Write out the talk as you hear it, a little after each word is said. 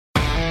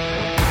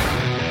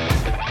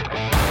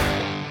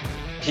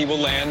he will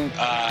land,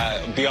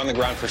 be on the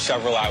ground for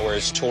several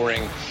hours,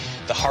 touring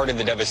the heart of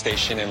the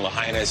devastation in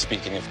Lahaina,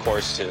 speaking, of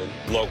course, to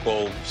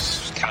local,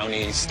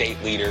 county, state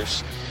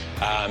leaders,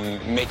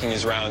 making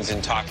his rounds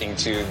and talking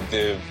to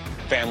the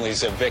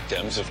families of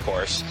victims, of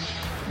course,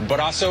 but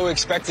also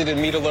expected to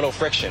meet a little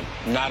friction.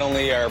 Not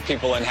only are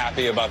people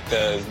unhappy about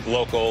the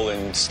local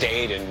and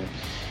state and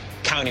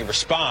county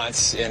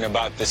response and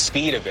about the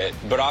speed of it,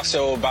 but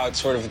also about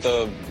sort of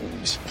the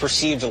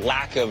perceived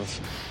lack of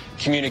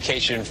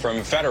communication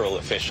from federal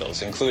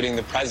officials, including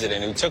the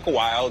president, who took a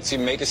while to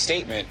make a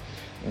statement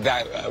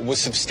that was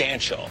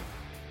substantial.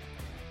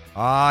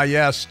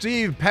 Yeah,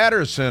 Steve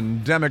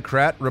Patterson,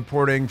 Democrat,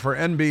 reporting for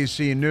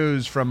NBC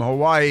News from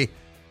Hawaii.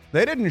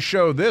 They didn't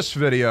show this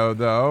video,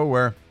 though,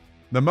 where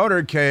the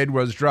motorcade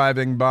was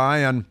driving by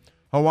and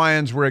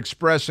Hawaiians were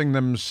expressing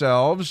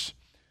themselves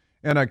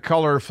in a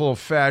colorful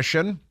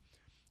fashion,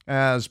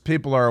 as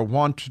people are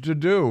wont to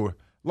do,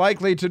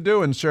 likely to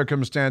do in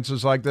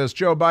circumstances like this.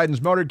 Joe Biden's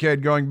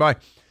motorcade going by,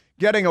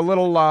 getting a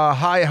little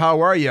hi, how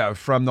are you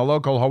from the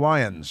local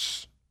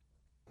Hawaiians.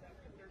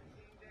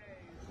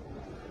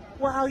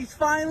 Wow, he's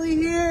finally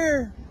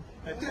here.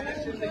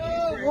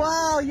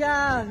 Wow,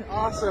 yeah,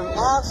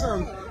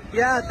 awesome.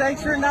 Yeah,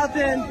 thanks for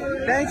nothing.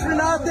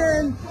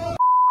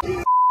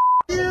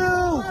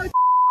 You.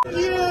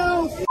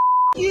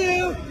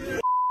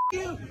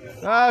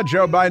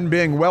 Joe Biden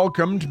being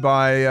welcomed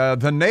by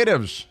the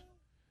natives.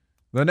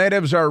 The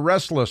natives are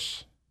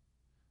restless,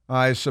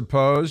 I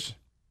suppose.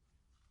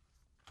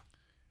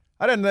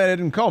 They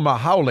didn't call him a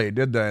haole,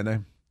 did they?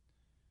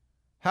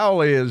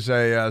 Haole is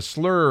a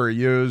slur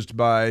used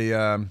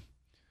by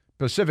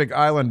Pacific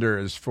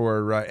Islanders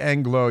for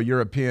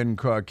Anglo-European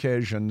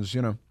Caucasians,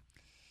 you know.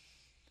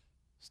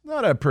 It's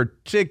not a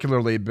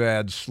particularly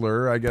bad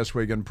slur. I guess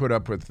we can put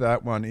up with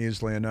that one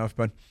easily enough.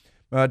 But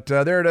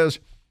there it is.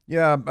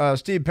 Yeah,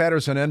 Steve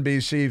Patterson,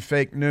 NBC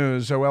Fake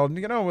News. So, well,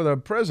 you know, with a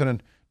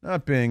president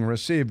not being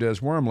received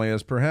as warmly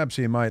as perhaps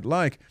he might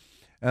like.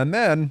 And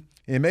then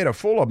he made a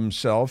fool of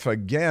himself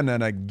again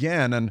and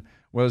again and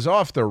was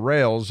off the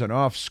rails and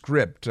off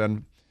script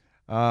and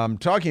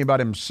talking about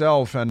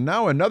himself. And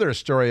now another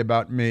story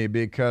about me,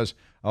 because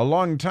a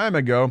long time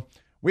ago,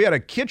 we had a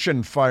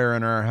kitchen fire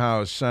in our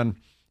house and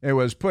it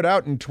was put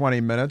out in 20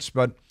 minutes,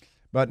 but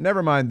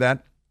never mind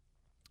that.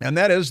 And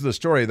that is the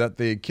story, that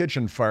the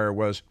kitchen fire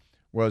was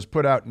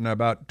put out in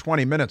about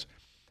 20 minutes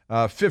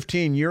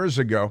 15 years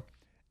ago.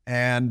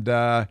 And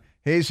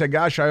he said,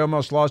 gosh, I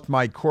almost lost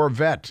my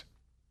Corvette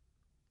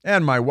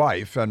and my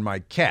wife and my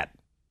cat,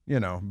 you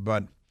know.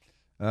 But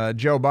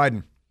Joe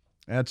Biden,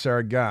 that's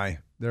our guy.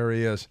 There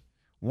he is.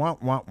 Wah,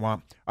 wah, wah.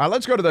 All right,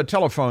 let's go to the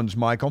telephones,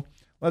 Michael.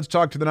 Let's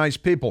talk to the nice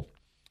people.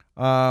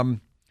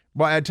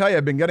 Well, I tell you,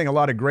 I've been getting a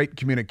lot of great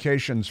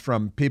communications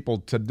from people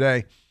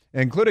today,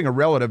 including a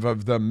relative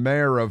of the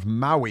mayor of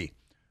Maui,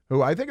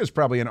 who I think is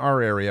probably in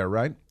our area,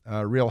 right?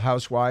 Real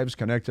Housewives,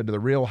 connected to the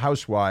Real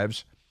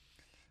Housewives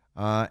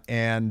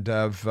and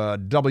of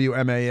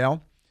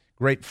WMAL.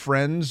 Great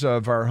friends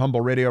of our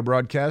humble radio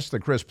broadcast, The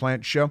Chris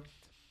Plante Show.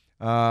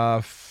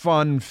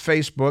 Fun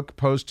Facebook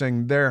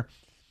posting there.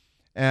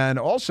 And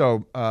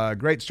also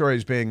great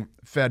stories being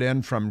fed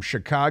in from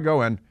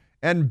Chicago and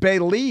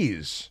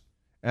Belize.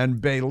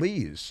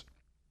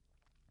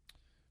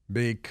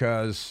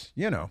 Because,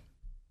 you know,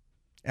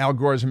 Al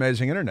Gore's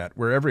amazing internet.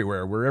 We're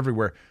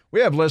everywhere.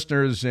 We have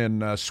listeners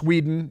in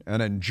Sweden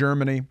and in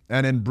Germany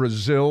and in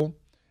Brazil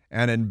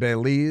and in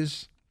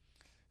Belize.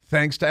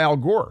 Thanks to Al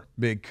Gore,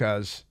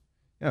 because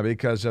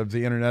of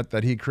the internet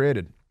that he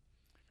created.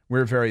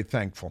 We're very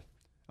thankful.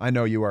 I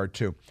know you are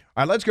too.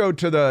 All right, let's go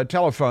to the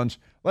telephones.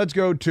 Let's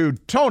go to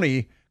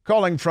Tony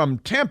calling from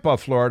Tampa,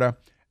 Florida.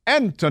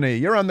 Anthony,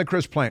 you're on the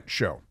Chris Plante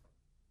Show.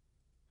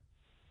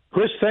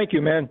 Chris, thank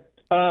you, man.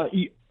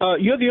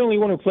 You're the only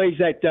one who plays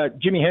that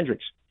Jimi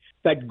Hendrix,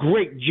 that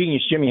great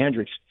genius Jimi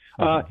Hendrix.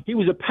 He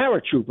was a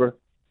paratrooper,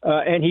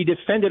 and he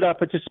defended our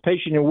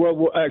participation in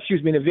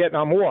the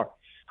Vietnam War.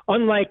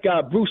 Unlike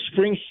Bruce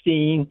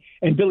Springsteen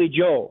and Billy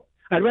Joel,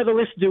 I'd rather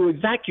listen to a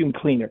vacuum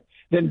cleaner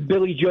than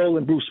Billy Joel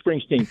and Bruce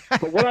Springsteen.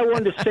 But what I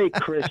wanted to say,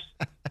 Chris.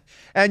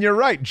 And you're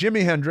right,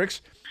 Jimi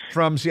Hendrix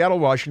from Seattle,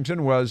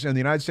 Washington, was in the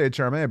United States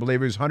Army. I believe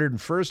he was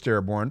 101st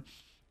Airborne.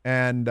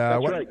 And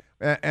That's right.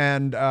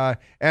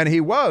 And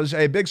he was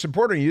a big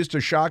supporter. He used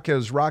to shock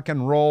his rock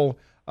and roll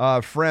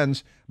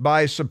friends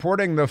by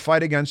supporting the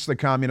fight against the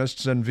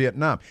communists in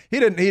Vietnam. He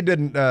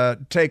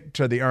didn't take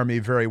to the Army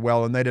very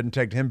well, and they didn't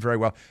take to him very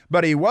well.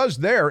 But he was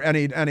there, and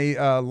he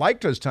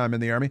liked his time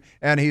in the Army,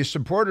 and he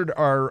supported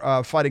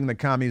our fighting the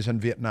commies in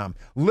Vietnam.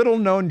 Little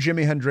known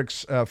Jimi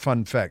Hendrix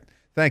fun fact.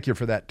 Thank you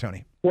for that,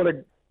 Tony. What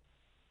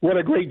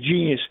a great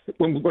genius.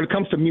 When it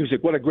comes to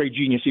music, what a great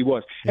genius he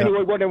was. Yep.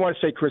 Anyway, what I want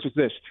to say, Chris, is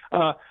this.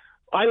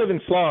 I live in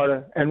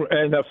Florida, and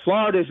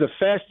Florida is the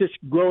fastest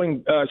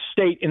growing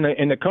state in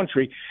the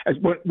country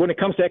when it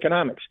comes to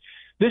economics.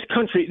 This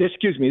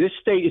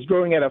state is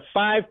growing at a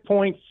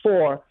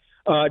 5.4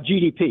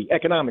 GDP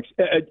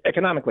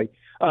economically,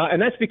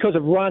 and that's because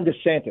of Ron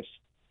DeSantis.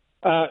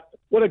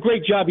 What a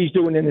great job he's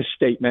doing in this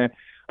state, man.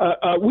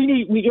 We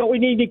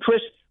need,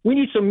 Chris. We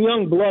need some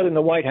young blood in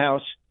the White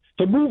House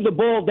to move the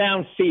ball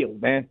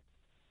downfield, man.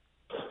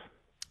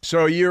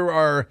 So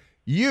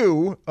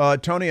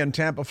Tony, in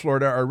Tampa,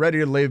 Florida, are ready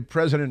to leave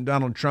President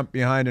Donald Trump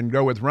behind and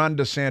go with Ron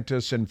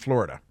DeSantis in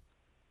Florida.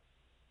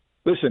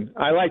 Listen,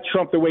 I like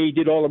Trump the way he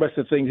did all the rest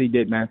of the things he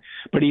did, man.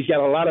 But he's got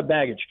a lot of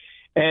baggage.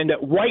 And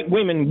white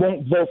women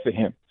won't vote for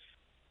him.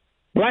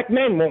 Black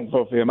men won't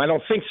vote for him. I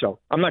don't think so.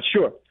 I'm not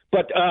sure.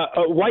 But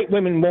white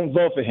women won't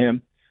vote for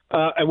him.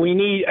 And we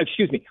need,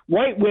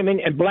 white women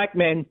and black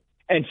men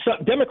and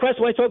some Democrats,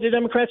 when I talk to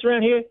Democrats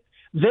around here,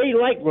 they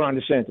like Ron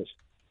DeSantis.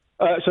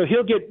 So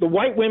he'll get the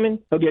white women,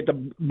 he'll get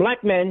the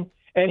black men,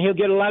 and he'll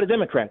get a lot of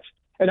Democrats.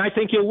 And I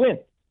think he'll win.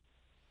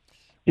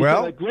 He's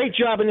done a great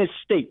job in this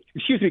state.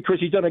 Excuse me,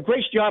 Chris. He's done a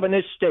great job in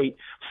this state.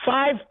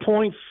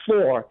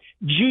 5.4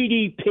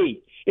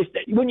 GDP.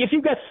 If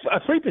you've got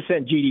a 3%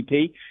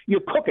 GDP, you're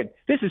cooking.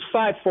 This is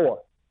 5.4.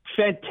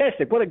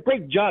 Fantastic. What a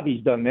great job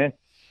he's done, man.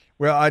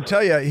 Well, I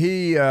tell you,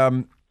 he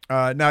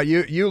now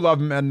you love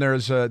him, and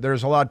there's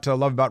a lot to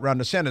love about Ron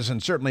DeSantis,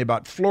 and certainly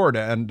about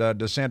Florida and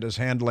DeSantis'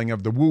 handling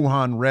of the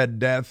Wuhan Red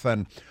Death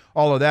and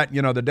all of that.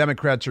 You know, the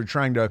Democrats are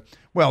trying to,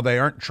 well, they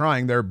aren't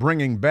trying. They're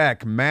bringing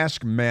back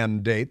mask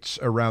mandates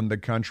around the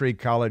country,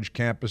 college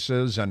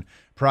campuses and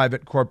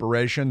private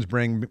corporations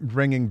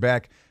bringing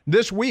back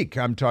this week.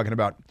 I'm talking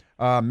about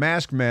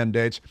mask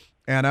mandates.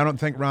 And I don't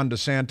think Ron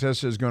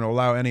DeSantis is going to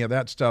allow any of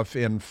that stuff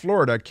in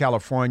Florida.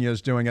 California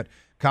is doing it.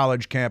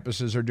 College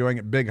campuses are doing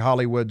it. Big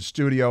Hollywood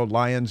studio,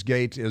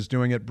 Lionsgate, is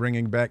doing it,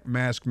 bringing back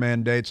mask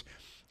mandates.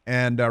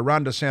 And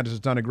Ron DeSantis has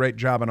done a great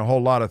job on a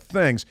whole lot of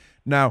things.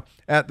 Now,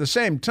 at the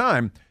same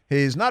time,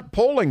 he's not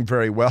polling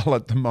very well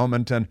at the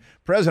moment, and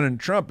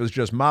President Trump is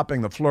just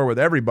mopping the floor with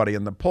everybody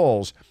in the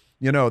polls.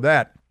 You know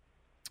that.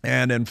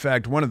 And, in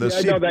fact, one of the...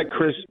 I know that,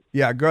 Chris.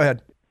 Yeah, go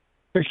ahead.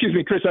 Excuse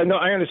me, Chris. I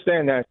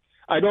understand that.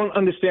 I don't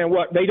understand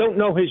what they don't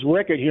know his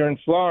record here in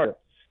Florida.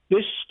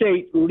 This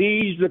state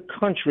leads the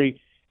country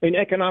in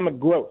economic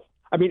growth.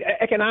 I mean,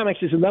 economics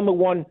is the number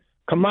one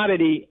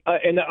commodity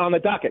on the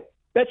docket.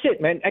 That's it,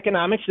 man.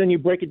 Economics. Then you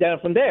break it down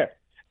from there.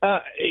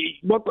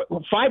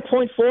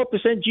 5.4%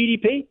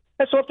 GDP.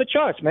 That's off the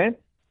charts, man.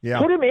 Yeah.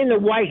 Put him in the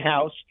White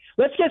House.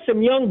 Let's get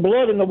some young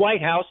blood in the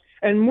White House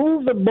and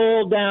move the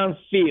ball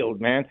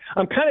downfield, man.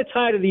 I'm kind of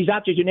tired of these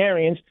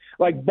octogenarians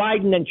like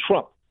Biden and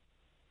Trump.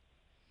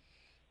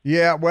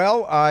 Yeah,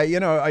 well, I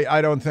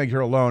don't think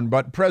you're alone.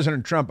 But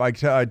President Trump, I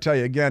tell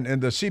you again,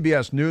 in the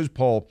CBS News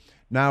poll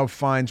now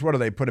finds, what do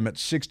they put him at,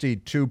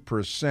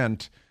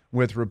 62%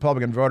 with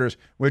Republican voters,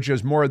 which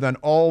is more than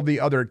all the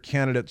other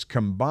candidates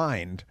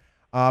combined.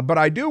 But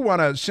I do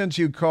want to, since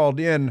you called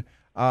in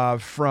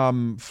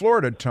from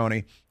Florida,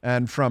 Tony,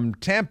 and from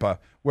Tampa,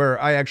 where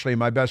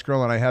my best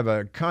girl and I have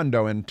a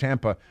condo in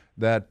Tampa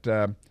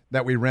that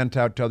we rent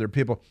out to other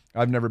people.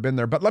 I've never been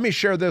there. But let me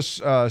share this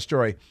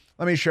story.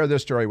 Let me share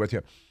this story with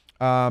you.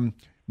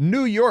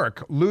 New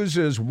York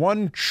loses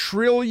 $1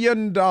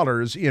 trillion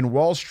in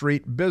Wall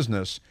Street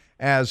business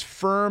as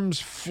firms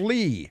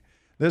flee.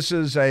 This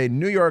is a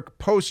New York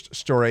Post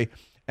story,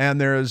 and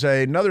there is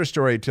another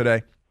story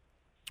today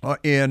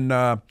in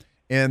the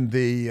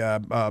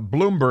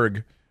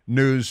Bloomberg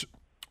News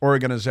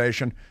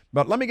organization.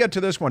 But let me get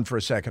to this one for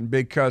a second,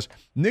 because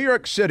New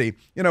York City,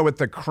 with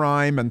the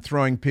crime and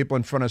throwing people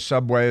in front of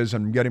subways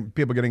and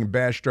people getting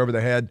bashed over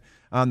the head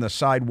on the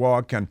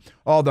sidewalk, and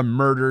all the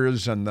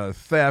murders and the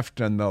theft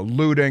and the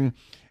looting,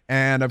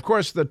 and of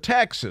course the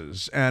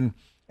taxes and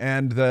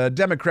the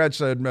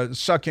Democrats are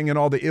sucking in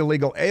all the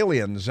illegal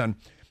aliens, and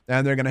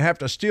they're going to have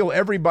to steal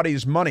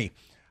everybody's money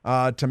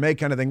to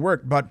make anything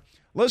work. But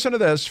listen to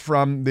this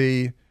from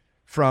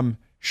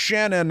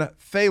Shannon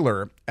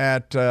Thaler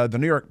at the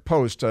New York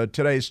Post,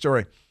 today's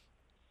story.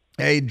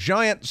 A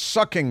giant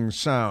sucking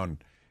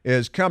sound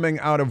is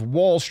coming out of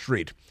Wall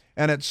Street,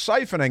 and it's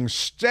siphoning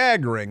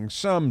staggering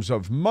sums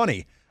of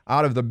money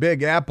out of the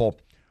Big Apple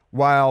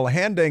while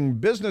handing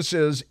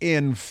businesses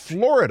in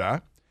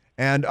Florida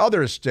and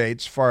other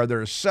states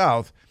farther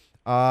south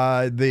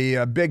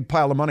the big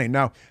pile of money.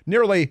 Now,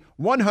 nearly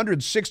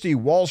 160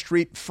 Wall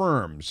Street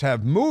firms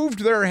have moved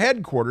their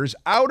headquarters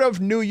out of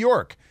New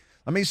York.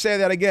 Let me say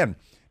that again.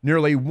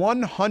 Nearly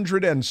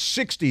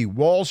 160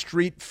 Wall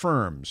Street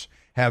firms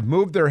have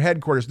moved their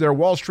headquarters. They're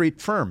Wall Street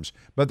firms,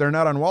 but they're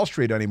not on Wall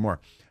Street anymore.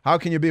 How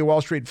can you be a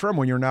Wall Street firm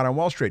when you're not on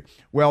Wall Street?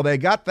 Well, they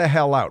got the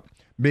hell out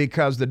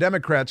because the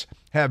Democrats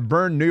have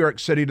burned New York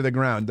City to the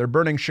ground. They're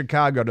burning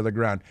Chicago to the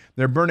ground.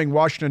 They're burning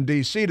Washington,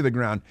 D.C. to the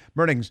ground,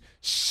 burning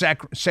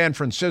San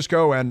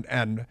Francisco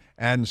and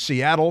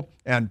Seattle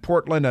and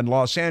Portland and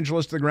Los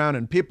Angeles to the ground,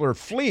 and people are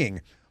fleeing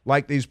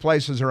like these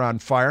places are on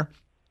fire.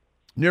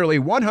 Nearly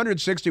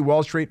 160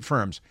 Wall Street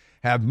firms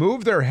have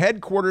moved their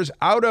headquarters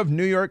out of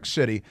New York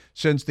City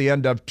since the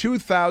end of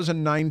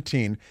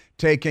 2019,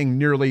 taking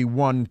nearly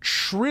 $1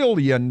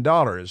 trillion.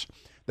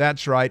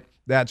 That's right,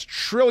 that's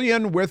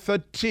trillion with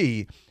a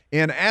T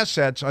in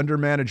assets under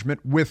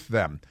management with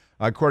them,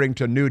 according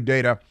to new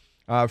data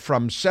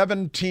from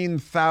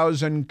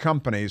 17,000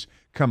 companies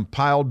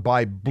compiled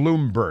by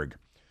Bloomberg.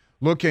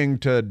 looking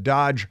to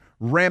dodge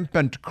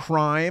rampant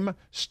crime,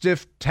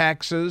 stiff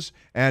taxes,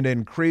 and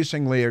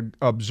increasingly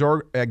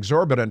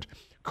exorbitant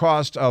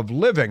cost of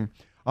living,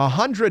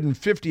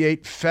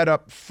 158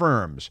 fed-up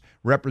firms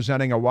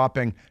representing a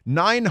whopping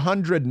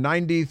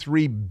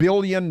 $993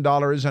 billion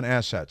in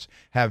assets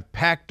have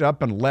packed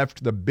up and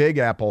left the Big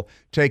Apple,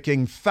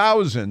 taking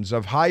thousands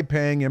of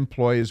high-paying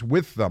employees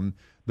with them,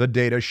 the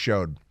data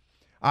showed.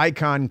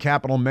 Icahn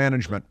Capital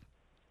Management,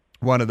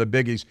 one of the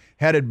biggies,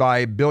 headed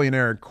by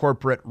billionaire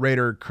corporate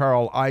raider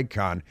Carl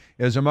Icahn,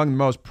 is among the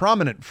most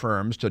prominent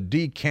firms to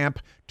decamp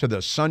to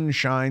the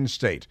Sunshine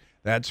State.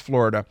 That's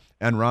Florida,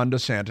 and Ron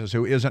DeSantis,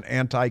 who isn't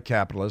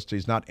anti-capitalist,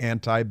 he's not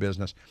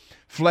anti-business,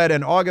 fled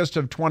in August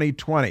of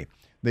 2020.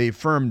 The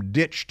firm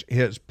ditched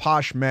his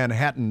posh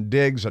Manhattan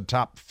digs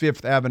atop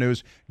Fifth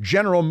Avenue's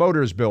General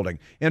Motors building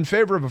in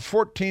favor of a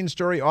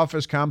 14-story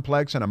office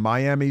complex in a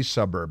Miami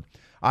suburb.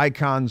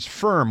 Icahn's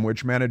firm,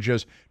 which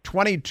manages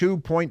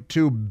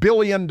 $22.2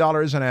 billion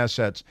in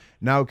assets,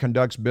 now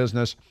conducts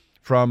business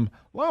from,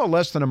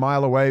 less than a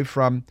mile away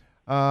from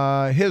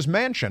his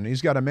mansion.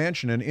 He's got a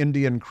mansion in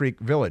Indian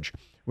Creek Village,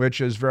 which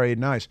is very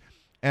nice.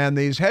 And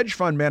these hedge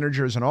fund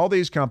managers and all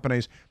these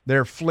companies,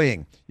 they're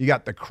fleeing. You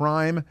got the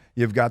crime,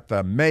 you've got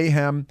the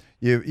mayhem,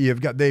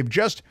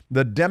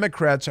 the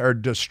Democrats are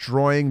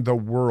destroying the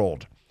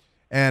world.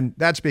 And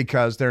that's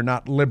because they're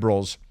not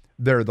liberals,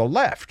 they're the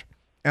left.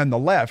 And the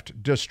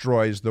left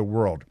destroys the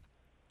world.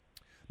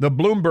 The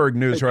Bloomberg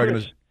News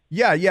organization.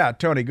 Yeah,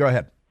 Tony, go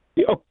ahead.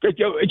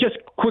 Just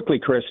quickly,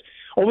 Chris.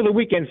 Over the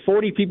weekend,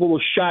 40 people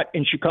were shot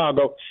in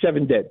Chicago,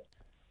 7 dead.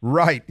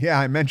 Right. Yeah,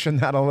 I mentioned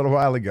that a little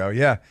while ago.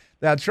 Yeah,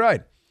 that's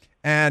right.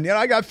 And,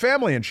 I got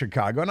family in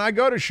Chicago, and I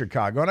go to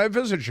Chicago, and I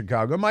visit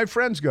Chicago. My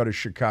friends go to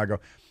Chicago.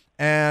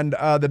 And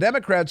the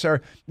Democrats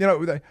are,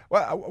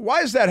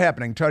 why is that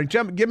happening, Tony?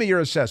 Give me your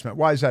assessment.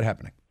 Why is that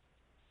happening?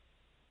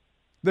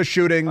 The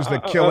shootings, the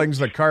killings,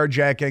 the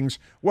carjackings.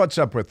 What's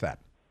up with that?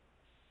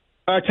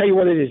 I'll tell you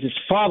what it is. It's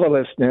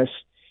fatherlessness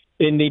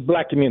in the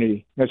black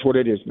community. That's what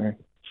it is, man.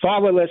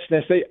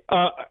 Fatherlessness.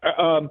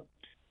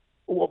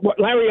 What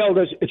Larry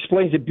Elder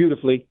explains it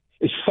beautifully.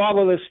 Is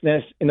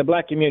fatherlessness in the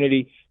black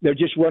community. They're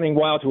just running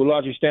wild to a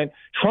large extent.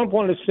 Trump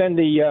wanted to send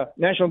the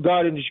National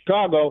Guard into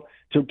Chicago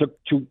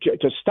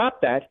to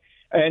stop that,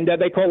 and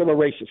they call him a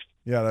racist.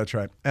 Yeah, that's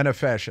right. And a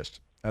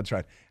fascist. That's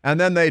right. And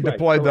then they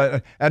deployed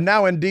and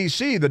now in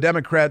D.C., the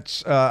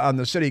Democrats on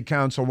the city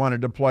council want to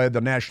deploy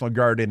the National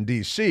Guard in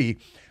D.C.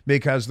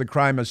 because the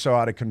crime is so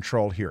out of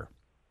control here.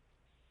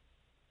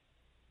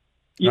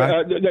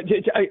 Yeah. Right?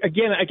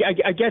 Again,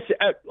 I guess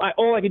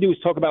all I can do is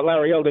talk about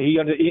Larry Elder. He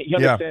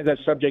understands that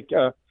subject.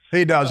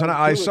 He does. And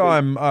I saw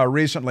him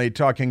recently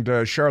talking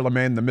to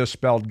Charlemagne the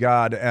Misspelled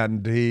God,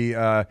 and he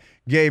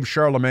gave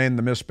Charlemagne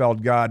the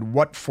Misspelled God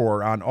what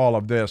for on all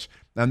of this.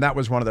 And that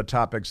was one of the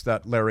topics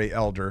that Larry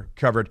Elder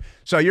covered.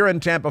 So you're in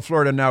Tampa,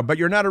 Florida now, but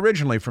you're not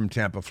originally from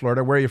Tampa,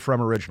 Florida. Where are you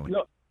from originally?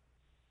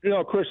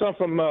 No, Chris, I'm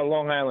from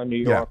Long Island, New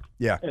York.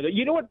 Yeah.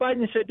 You know what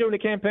Biden said during the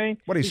campaign?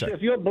 What did he say? Said,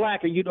 if you're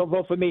black and you don't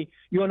vote for me,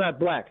 you're not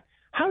black.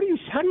 How do you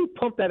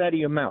pump that out of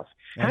your mouth?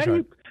 How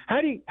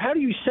do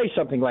you say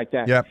something like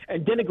that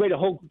and denigrate a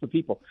whole group of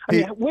people?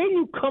 Where do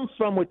you come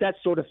from with that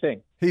sort of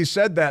thing? He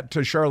said that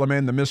to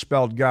Charlemagne the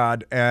Misspelled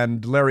God,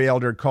 and Larry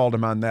Elder called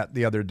him on that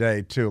the other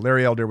day too.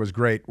 Larry Elder was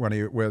great when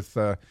he with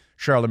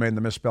Charlemagne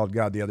the Misspelled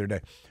God the other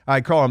day.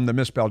 I call him the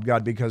Misspelled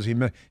God because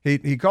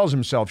he calls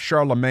himself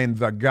Charlemagne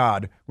the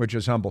God, which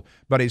is humble,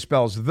 but he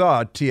spells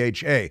the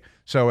T-H-A,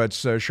 so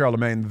it's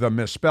Charlemagne the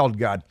Misspelled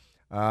God,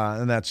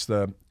 and that's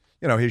the.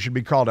 He should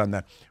be called on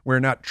that.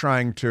 We're not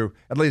trying to,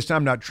 at least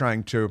I'm not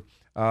trying to,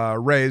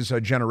 raise a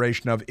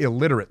generation of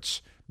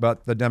illiterates,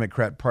 but the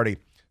Democrat Party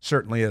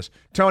certainly is.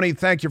 Tony,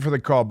 thank you for the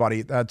call,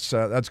 buddy. That's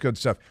good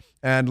stuff.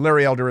 And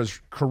Larry Elder is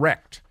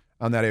correct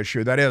on that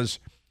issue. That is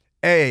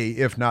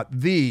if not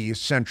the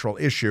central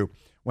issue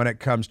when it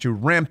comes to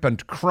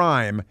rampant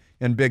crime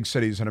in big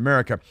cities in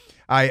America.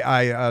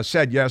 I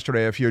said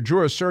yesterday, if you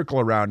drew a circle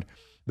around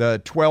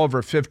the 12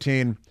 or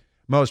 15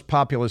 most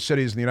populous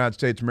cities in the United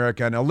States of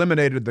America and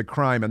eliminated the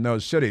crime in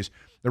those cities,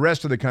 the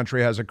rest of the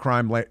country has a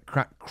crime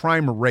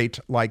rate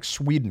like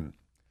Sweden.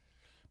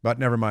 But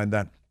never mind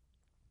that.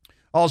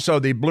 Also,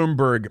 the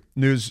Bloomberg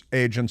News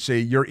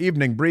Agency, your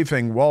evening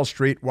briefing, Wall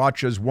Street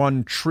watches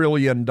 $1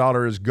 trillion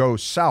go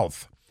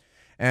south.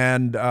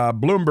 And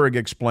Bloomberg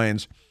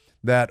explains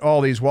that all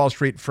these Wall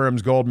Street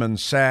firms, Goldman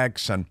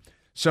Sachs and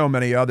so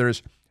many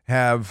others,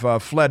 have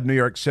fled New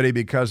York City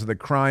because of the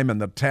crime and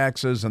the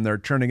taxes, and they're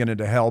turning it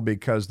into hell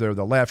because they're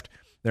the left.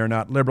 They're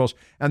not liberals.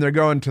 And they're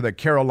going to the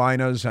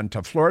Carolinas and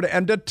to Florida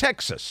and to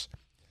Texas,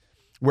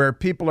 where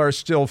people are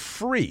still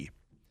free.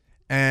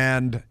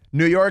 And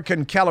New York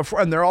and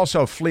California, and they're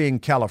also fleeing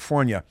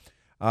California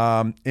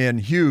in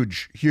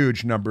huge,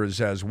 huge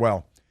numbers as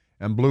well.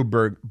 And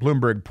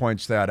Bloomberg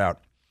points that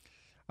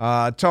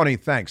out. Tony,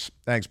 thanks.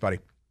 Thanks, buddy.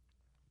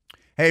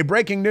 Hey,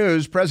 breaking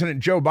news. President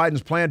Joe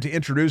Biden's plan to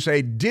introduce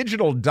a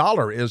digital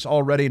dollar is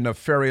already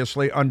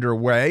nefariously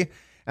underway.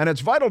 And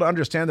it's vital to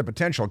understand the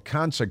potential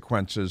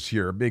consequences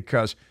here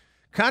because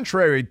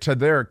Contrary to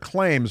their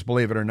claims,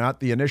 believe it or not,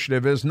 the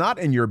initiative is not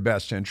in your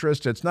best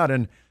interest. It's not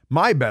in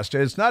my best.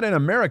 It's not in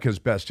America's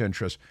best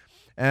interest.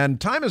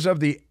 And time is of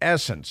the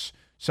essence.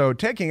 So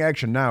taking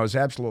action now is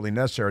absolutely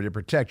necessary to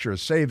protect your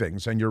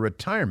savings and your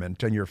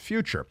retirement and your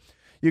future.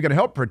 You can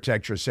help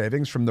protect your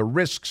savings from the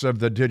risks of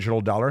the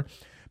digital dollar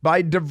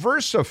by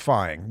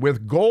diversifying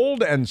with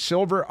gold and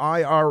silver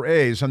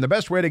IRAs. And the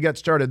best way to get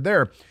started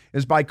there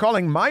is by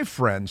calling my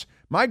friends,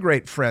 my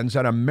great friends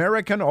at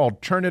American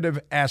Alternative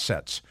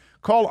Assets.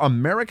 Call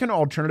American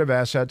Alternative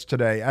Assets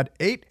today at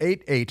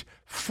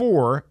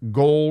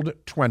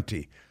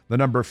 888-4-GOLD-20. The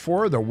number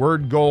 4, the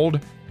word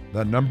gold,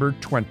 the number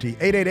 20.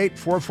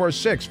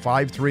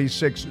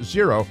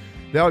 888-446-5360.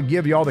 They'll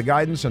give you all the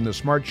guidance and the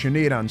smarts you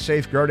need on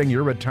safeguarding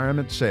your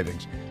retirement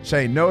savings.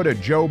 Say no to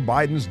Joe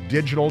Biden's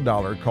digital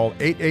dollar. Call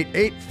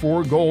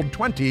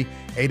 888-4-GOLD-20,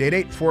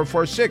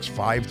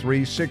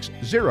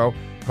 888-446-5360.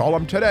 Call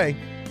them today.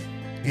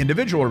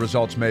 Individual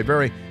results may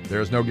vary. There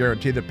is no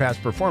guarantee that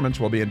past performance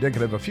will be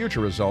indicative of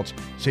future results.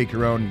 Seek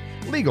your own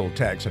legal,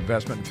 tax,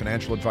 investment, and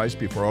financial advice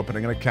before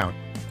opening an account.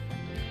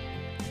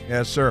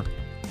 Yes, sir.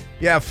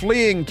 Yeah,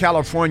 fleeing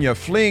California,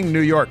 fleeing New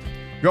York,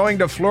 going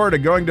to Florida,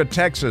 going to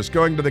Texas,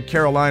 going to the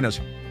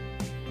Carolinas.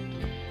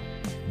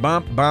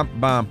 Bump, bump,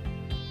 bump.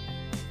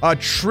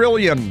 $1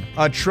 trillion.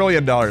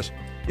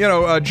 You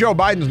know, Joe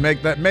Biden's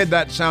made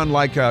that sound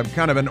like a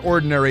kind of an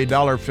ordinary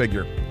dollar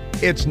figure.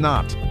 It's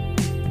not.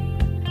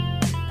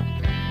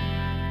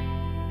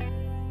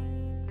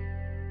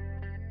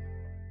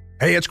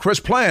 Hey, it's Chris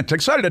Plant,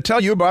 excited to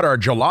tell you about our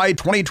July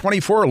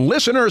 2024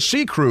 Listener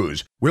Sea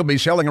Cruise. We'll be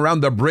sailing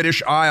around the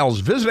British Isles,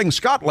 visiting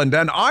Scotland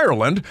and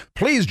Ireland.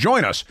 Please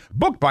join us.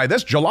 Book by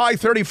this July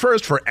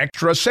 31st for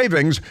extra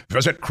savings.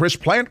 Visit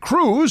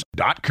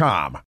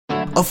ChrisPlantCruise.com.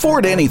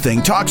 Afford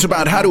Anything talks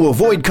about how to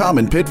avoid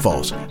common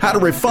pitfalls, how to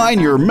refine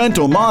your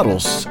mental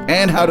models,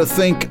 and how to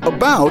think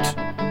about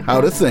how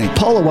to think.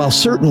 Paula, while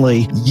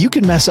certainly you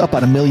can mess up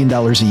on $1 million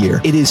a year,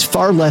 it is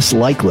far less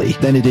likely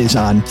than it is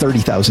on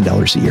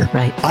 $30,000 a year.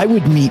 Right. I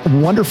would meet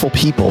wonderful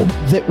people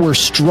that were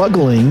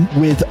struggling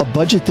with a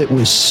budget that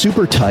was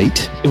super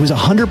tight. It was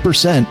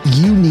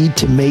 100% you need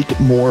to make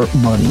more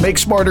money. Make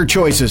smarter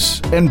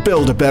choices and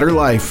build a better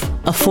life.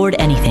 Afford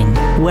Anything,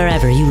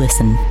 wherever you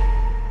listen.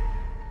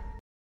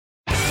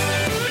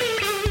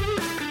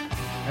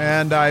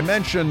 And I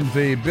mentioned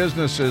the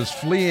businesses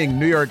fleeing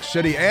New York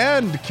City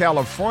and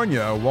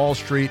California. Wall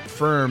Street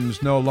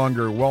firms no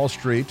longer Wall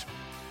Street.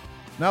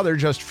 Now they're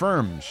just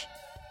firms.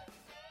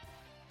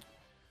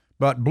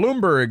 But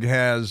Bloomberg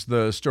has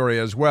the story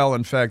as well.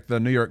 In fact,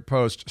 the New York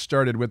Post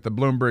started with the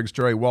Bloomberg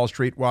story, Wall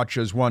Street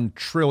watches $1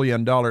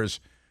 trillion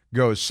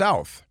go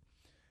south.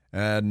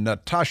 And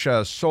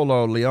Natasha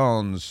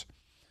Solo-Leons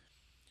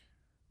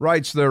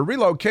writes, the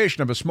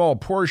relocation of a small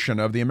portion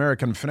of the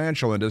American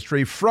financial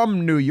industry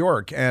from New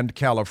York and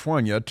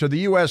California to the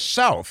U.S.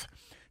 South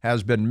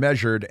has been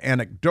measured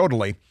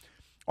anecdotally,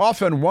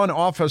 often one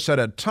office at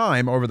a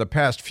time over the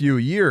past few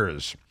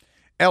years.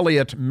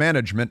 Elliott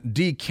Management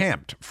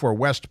decamped for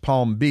West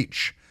Palm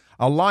Beach.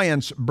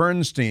 Alliance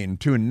Bernstein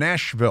to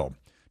Nashville.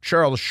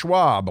 Charles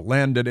Schwab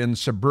landed in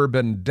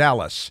suburban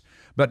Dallas.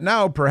 But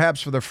now,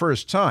 perhaps for the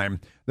first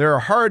time, there are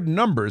hard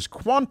numbers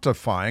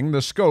quantifying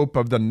the scope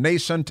of the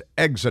nascent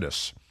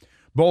exodus.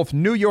 Both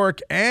New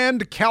York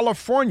and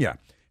California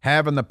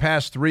have in the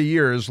past 3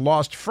 years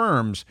lost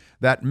firms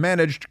that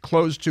managed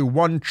close to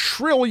 $1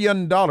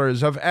 trillion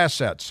of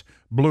assets,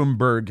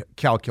 Bloomberg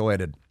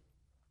calculated.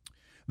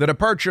 The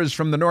departures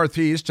from the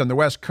Northeast and the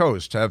West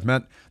Coast have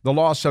meant the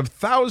loss of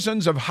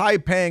thousands of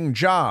high-paying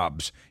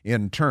jobs,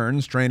 in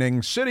turn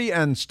straining city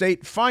and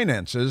state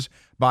finances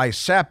by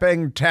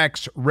sapping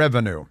tax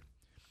revenue.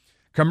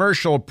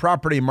 Commercial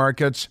property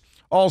markets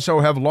also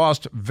have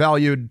lost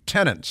valued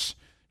tenants,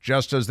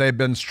 just as they've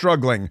been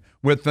struggling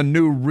with the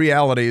new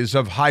realities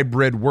of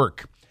hybrid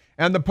work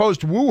and the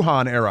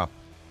post-Wuhan era.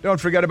 Don't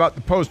forget about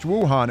the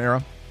post-Wuhan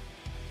era.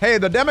 Hey,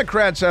 the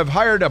Democrats have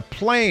hired a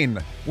plane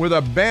with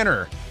a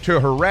banner to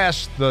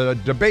harass the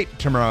debate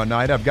tomorrow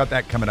night. I've got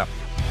that coming up.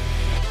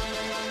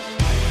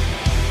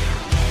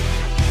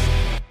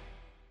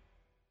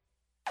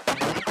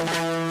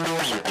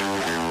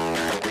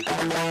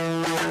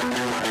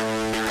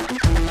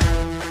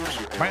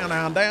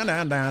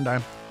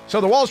 So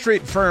the Wall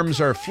Street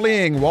firms are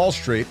fleeing Wall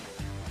Street.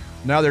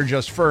 Now they're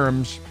just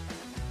firms,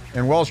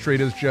 and Wall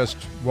Street is just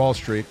Wall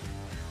Street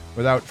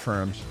without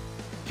firms.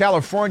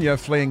 California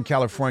fleeing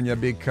California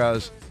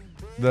because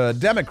the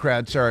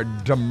Democrats are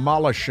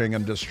demolishing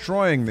and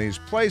destroying these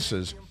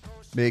places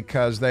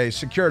because they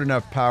secured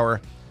enough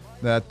power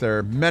that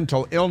their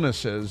mental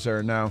illnesses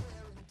are now,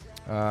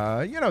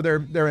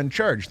 they're in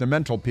charge. The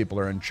mental people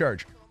are in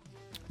charge.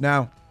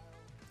 Now,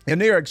 in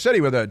New York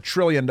City, with $1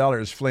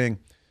 trillion fleeing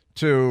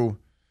to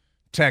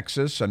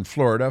Texas and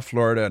Florida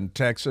and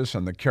Texas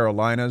and the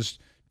Carolinas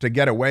to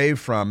get away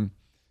from,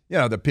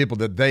 the people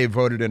that they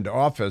voted into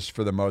office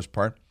for the most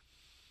part.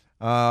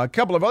 A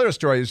couple of other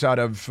stories out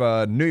of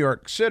New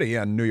York City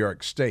and New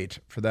York State,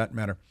 for that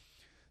matter.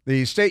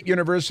 The State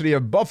University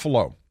of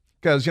Buffalo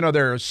because,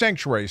 they're a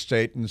sanctuary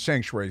state and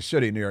sanctuary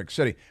city, New York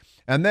City.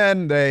 And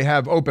then they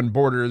have open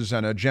borders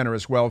and a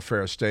generous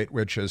welfare state,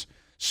 which is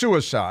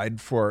suicide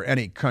for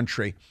any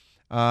country.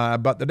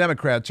 But the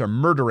Democrats are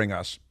murdering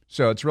us.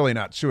 So it's really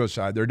not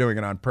suicide. They're doing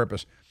it on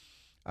purpose.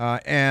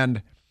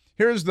 And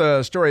here's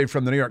the story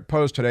from the New York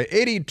Post today.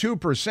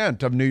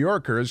 82% of New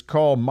Yorkers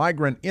call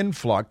migrant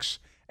influx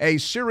a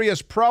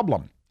serious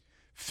problem.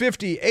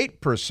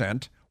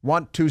 58%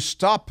 want to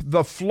stop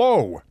the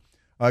flow,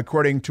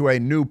 according to a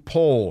new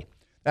poll.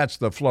 That's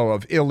the flow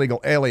of illegal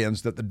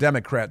aliens that the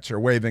Democrats are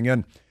waving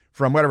in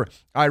from whatever.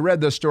 I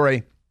read this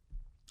story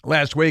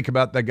last week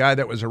about the guy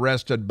that was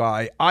arrested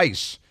by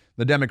ICE.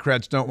 The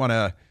Democrats don't want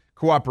to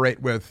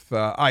cooperate with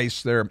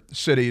ICE, their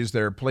cities,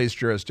 their police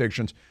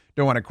jurisdictions,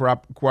 don't want to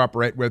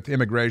cooperate with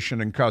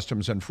immigration and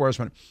customs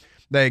enforcement.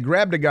 They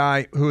grabbed a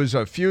guy who's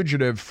a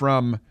fugitive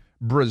from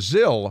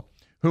Brazil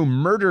who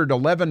murdered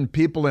 11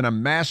 people in a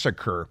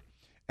massacre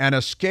and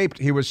escaped.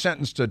 He was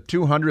sentenced to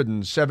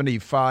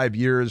 275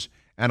 years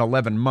and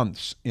 11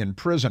 months in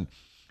prison.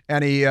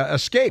 And he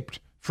escaped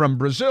from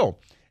Brazil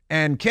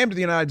and came to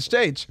the United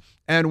States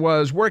and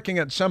was working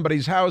at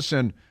somebody's house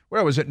in,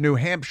 where was it, New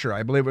Hampshire?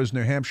 I believe it was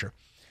New Hampshire.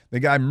 The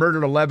guy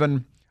murdered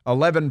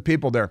 11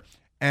 people there.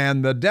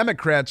 And the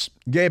Democrats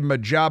gave him a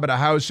job at a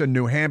house in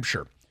New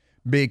Hampshire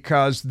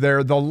because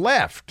they're the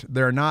left.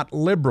 They're not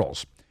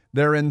liberals.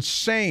 They're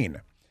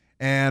insane.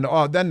 And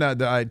then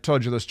I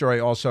told you the story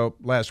also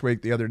last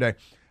week, the other day,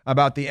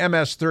 about the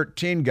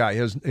MS-13 guy.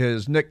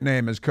 His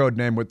nickname, his code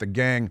name with the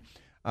gang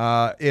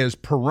is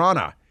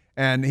Piranha.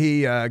 And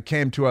he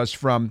came to us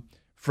from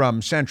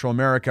Central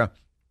America.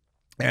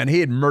 And he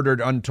had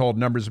murdered untold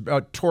numbers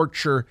about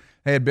torture.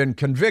 He had been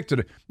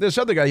convicted. This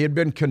other guy, he had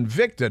been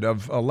convicted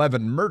of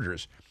 11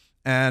 murders.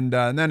 And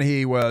then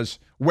he was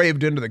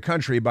waved into the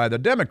country by the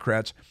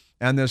Democrats.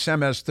 And this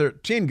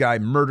MS-13 guy,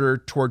 murder,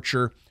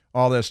 torture,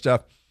 all this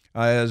stuff,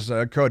 his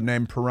code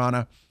name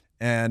Piranha,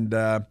 and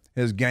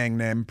his gang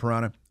name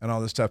Piranha, and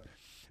all this stuff.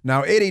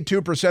 Now,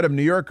 82% of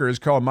New Yorkers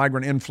call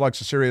migrant influx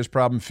a serious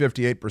problem.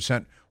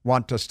 58%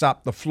 want to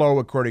stop the flow,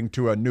 according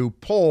to a new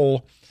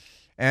poll.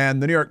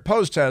 And the New York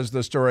Post has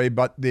the story,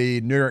 but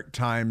the New York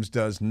Times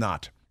does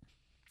not.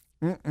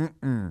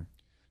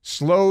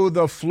 Slow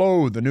the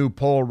flow, the new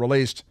poll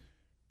released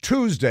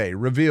Tuesday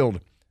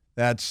revealed.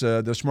 That's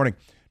this morning.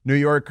 New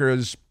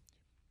Yorkers,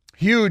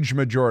 huge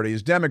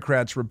majorities,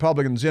 Democrats,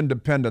 Republicans,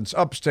 Independents,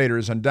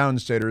 upstaters, and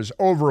downstaters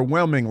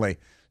overwhelmingly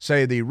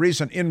say the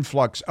recent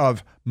influx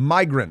of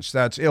migrants,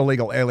 that's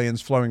illegal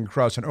aliens flowing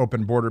across an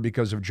open border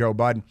because of Joe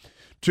Biden,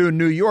 to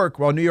New York.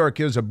 Well, New York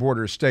is a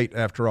border state,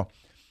 after all.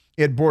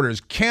 It borders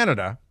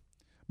Canada,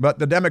 but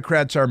the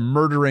Democrats are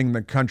murdering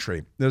the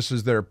country. This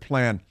is their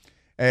plan.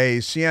 A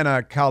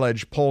Siena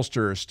College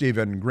pollster,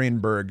 Stephen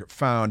Greenberg,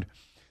 found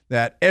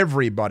that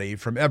everybody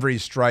from every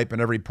stripe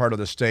and every part of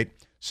the state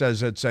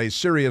says it's a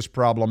serious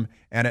problem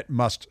and it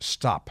must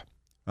stop.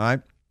 All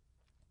right?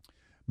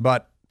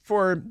 But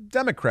for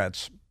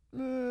Democrats,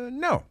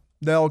 no.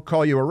 They'll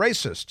call you a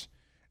racist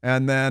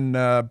and then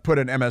put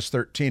an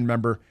MS-13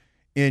 member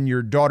in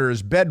your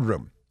daughter's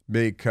bedroom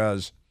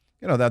because,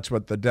 that's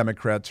what the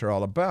Democrats are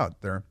all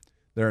about.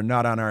 They're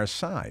not on our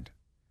side.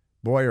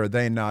 Boy, are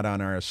they not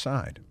on our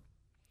side.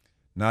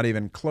 Not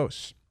even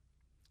close.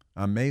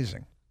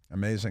 Amazing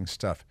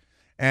stuff.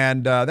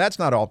 And that's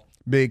not all,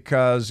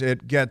 because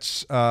it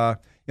gets,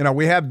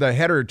 we have the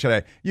header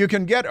today. You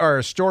can get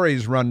our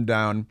stories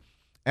rundown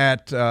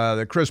at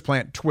the Chris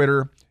Plante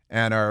Twitter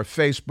and our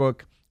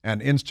Facebook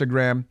and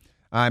Instagram.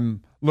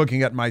 I'm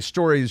looking at my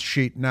stories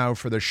sheet now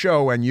for the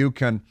show, and you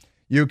can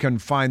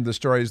find the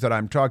stories that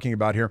I'm talking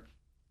about here.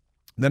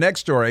 The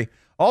next story,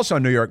 also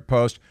New York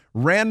Post,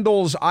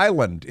 Randall's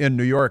Island in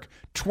New York,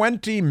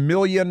 $20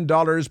 million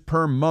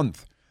per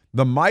month.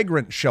 The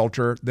migrant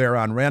shelter there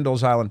on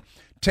Randall's Island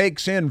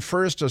takes in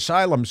first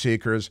asylum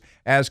seekers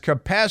as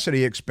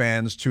capacity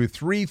expands to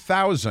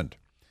 3,000.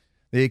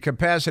 The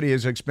capacity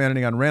is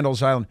expanding on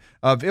Randall's Island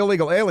of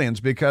illegal aliens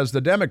because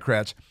the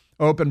Democrats,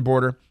 open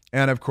border,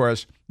 and of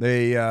course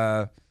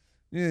the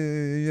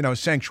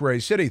sanctuary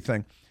city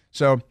thing.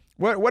 So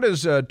what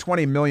is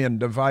 20 million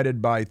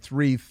divided by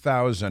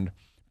 3,000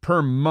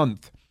 per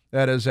month?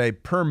 That is a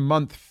per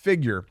month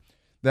figure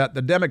that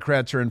the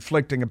Democrats are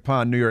inflicting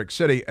upon New York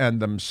City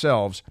and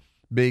themselves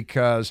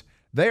because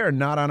they are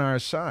not on our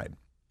side.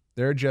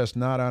 They're just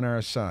not on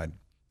our side.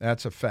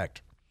 That's a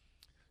fact.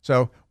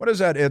 So what is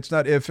that? It's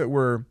not, if it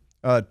were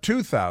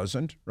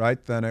 2,000,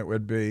 right, then it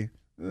would be,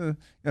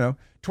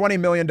 $20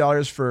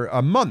 million for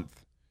a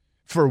month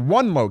for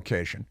one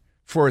location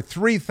for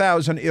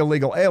 3,000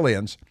 illegal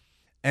aliens,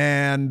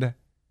 and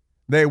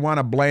they want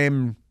to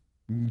blame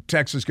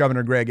Texas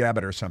Governor Greg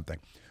Abbott or something.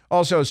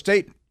 Also,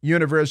 State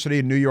University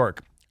in New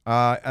York,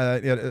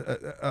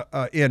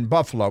 in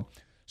Buffalo,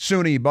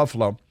 SUNY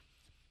Buffalo,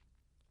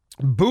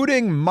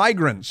 booting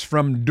migrants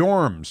from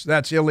dorms,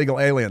 that's illegal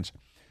aliens,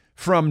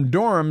 from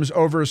dorms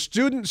over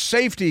student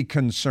safety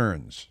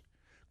concerns.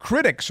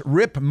 Critics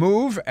rip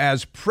move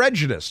as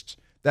prejudiced.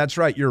 That's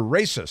right, you're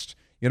racist.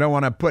 You don't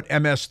want to put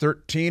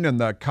MS-13 in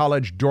the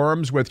college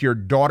dorms with your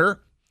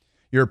daughter.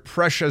 your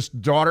precious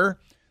daughter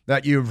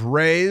that you've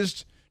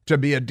raised to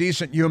be a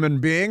decent human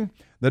being.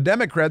 The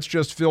Democrats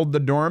just filled the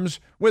dorms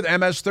with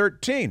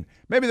MS-13.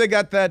 Maybe they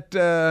got that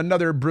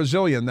another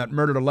Brazilian that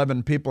murdered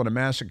 11 people in a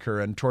massacre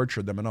and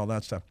tortured them and all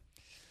that stuff.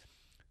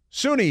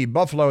 SUNY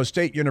Buffalo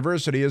State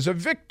University is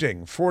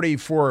evicting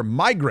 44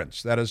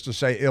 migrants, that is to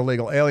say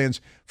illegal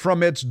aliens,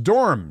 from its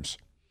dorms.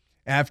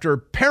 After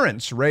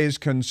parents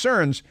raised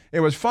concerns, it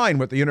was fine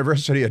with the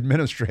university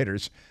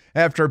administrators.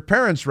 After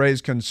parents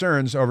raised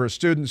concerns over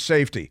student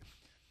safety.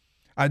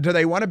 Do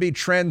they want to be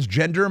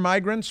transgender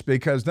migrants?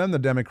 Because then the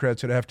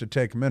Democrats would have to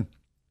take them in.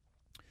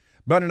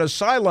 But an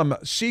asylum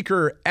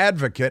seeker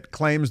advocate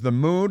claims the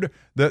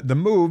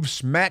move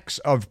smacks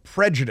of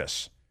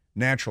prejudice,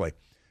 naturally.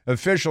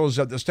 Officials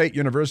at the state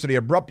university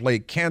abruptly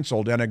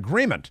canceled an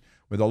agreement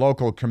with a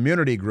local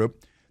community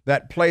group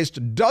that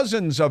placed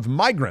dozens of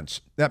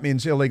migrants, that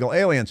means illegal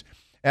aliens,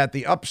 at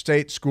the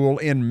upstate school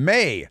in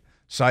May,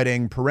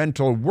 citing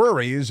parental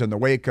worries in the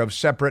wake of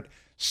separate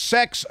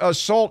sex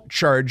assault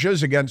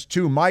charges against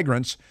 2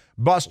 migrants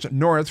bussed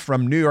north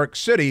from New York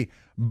City,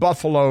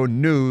 Buffalo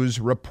News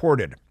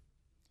reported.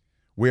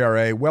 We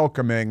are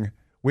welcoming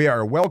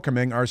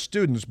our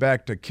students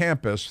back to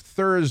campus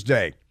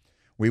Thursday.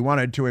 We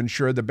wanted to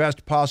ensure the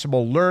best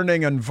possible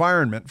learning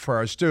environment for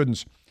our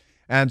students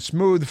and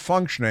smooth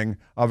functioning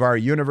of our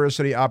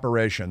university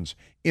operations,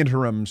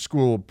 interim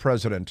school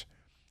president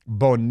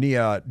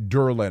Bonilla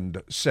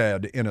Durland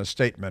said in a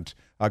statement,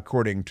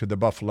 according to the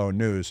Buffalo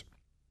News.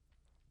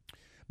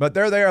 But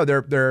there they are.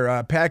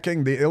 They're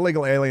packing the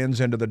illegal aliens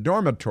into the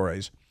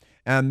dormitories,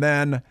 and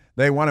then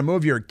they want to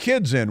move your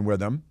kids in with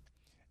them.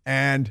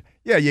 And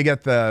yeah, you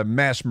get the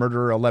mass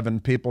murderer,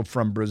 11 people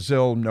from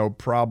Brazil, no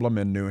problem.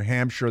 In New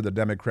Hampshire, the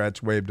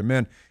Democrats waved them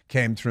in,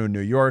 came through New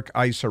York.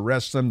 ICE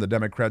arrests them. The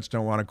Democrats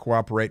don't want to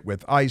cooperate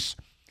with ICE.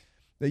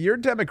 Your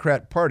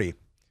Democrat Party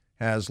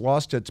has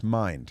lost its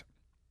mind.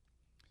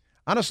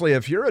 Honestly,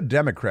 if you're a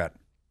Democrat,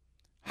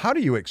 how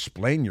do you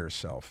explain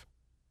yourself?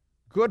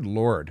 Good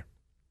Lord.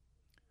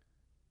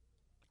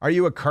 Are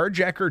you a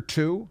carjacker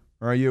too?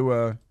 Or are you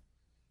a...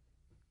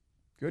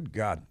 Good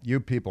God, you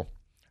people.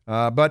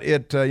 But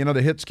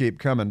the hits keep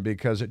coming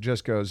because it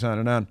just goes on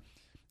and on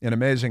in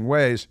amazing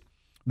ways.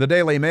 The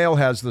Daily Mail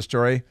has the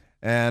story,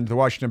 and the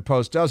Washington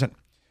Post doesn't.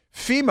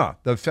 FEMA,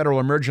 the Federal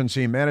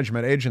Emergency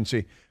Management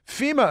Agency,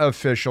 FEMA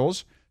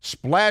officials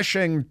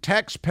splashing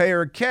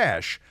taxpayer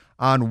cash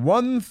on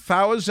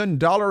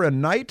 $1,000 a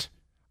night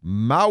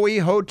Maui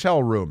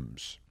hotel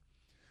rooms.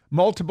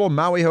 Multiple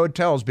Maui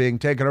hotels being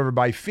taken over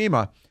by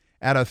FEMA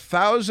at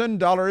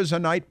 $1,000 a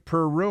night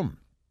per room.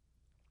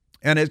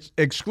 And it's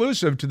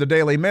exclusive to the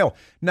Daily Mail.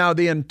 Now,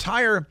 the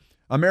entire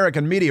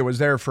American media was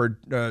there for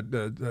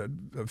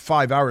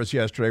 5 hours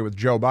yesterday with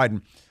Joe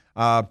Biden.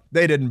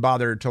 They didn't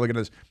bother to look at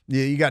this.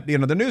 You got, the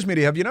news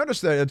media. Have you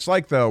noticed that it's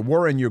like the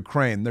war in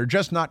Ukraine? They're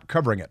just not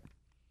covering it.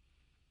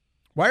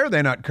 Why are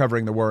they not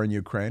covering the war in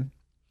Ukraine?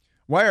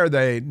 Why are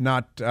they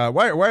not?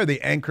 Why are the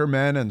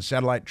anchormen and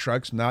satellite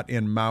trucks not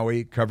in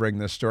Maui covering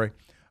this story?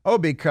 Oh,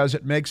 because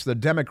it makes the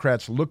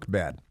Democrats look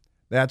bad.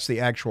 That's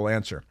the actual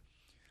answer.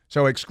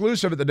 So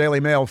exclusive at the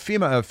Daily Mail,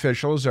 FEMA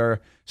officials are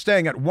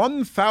staying at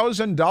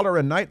 $1,000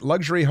 a night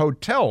luxury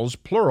hotels,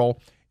 plural,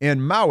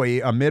 in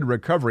Maui amid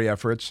recovery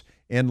efforts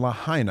in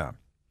Lahaina.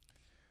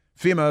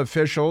 FEMA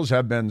officials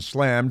have been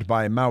slammed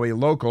by Maui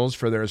locals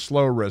for their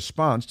slow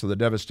response to the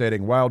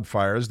devastating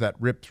wildfires that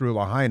ripped through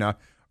Lahaina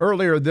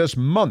earlier this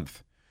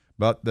month.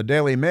 But the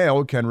Daily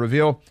Mail can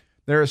reveal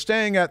they're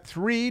staying at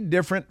 3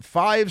 different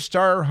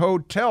 5-star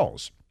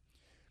hotels.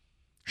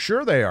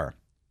 Sure they are.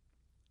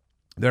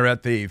 They're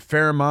at the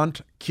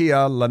Fairmont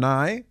Kia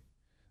Lanai,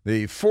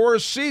 the Four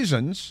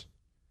Seasons,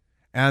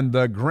 and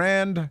the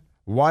Grand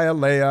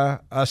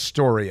Wailea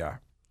Astoria.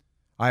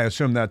 I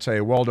assume that's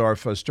a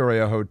Waldorf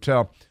Astoria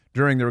hotel.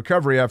 During the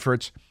recovery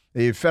efforts,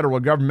 the federal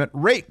government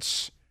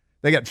rates,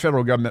 they get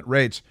federal government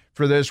rates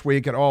for this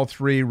week at all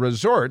 3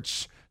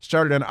 resorts,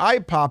 started an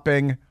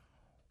eye-popping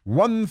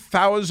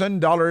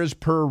 $1,000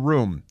 per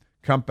room,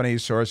 company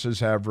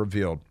sources have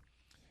revealed.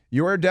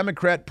 Your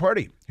Democrat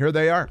Party, here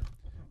they are.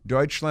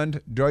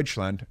 Deutschland,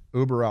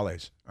 über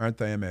alles. Aren't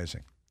they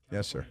amazing?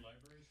 Yes, sir.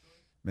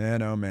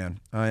 Man, oh man,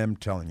 I am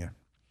telling you.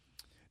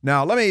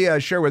 Now, let me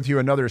share with you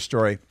another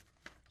story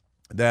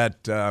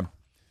that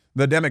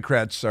the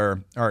Democrats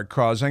are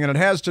causing, and it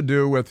has to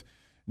do with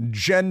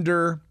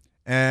gender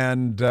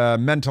and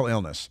mental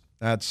illness.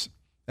 That's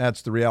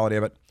the reality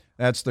of it.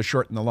 That's the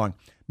short and the long.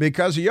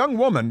 Because a young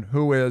woman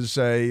who is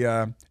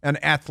an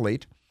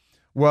athlete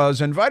was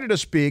invited to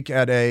speak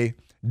at a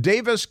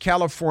Davis,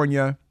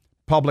 California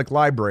public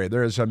library.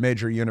 There is a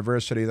major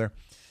university there.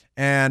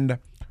 And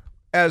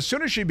as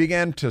soon as she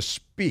began to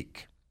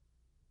speak,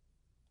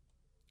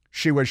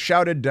 she was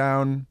shouted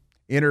down,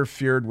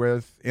 interfered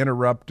with,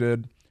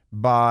 interrupted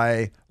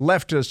by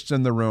leftists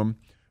in the room,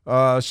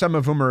 some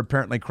of whom are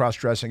apparently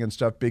cross-dressing and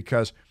stuff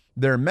because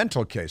they're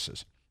mental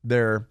cases.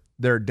 They're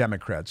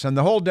Democrats. And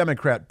the whole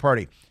Democrat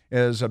Party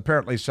is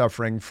apparently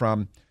suffering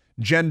from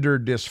gender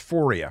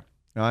dysphoria.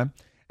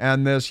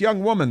 And this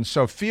young woman,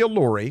 Sophia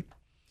Lurie,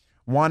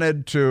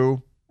 wanted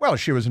to, well,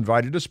 she was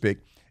invited to speak,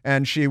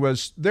 and she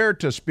was there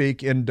to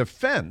speak in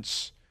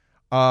defense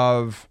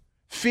of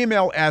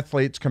female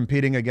athletes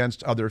competing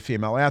against other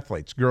female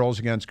athletes, girls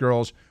against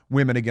girls,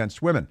 women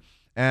against women.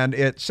 And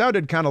it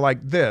sounded kind of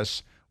like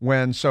this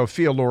when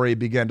Sophia Loren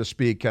began to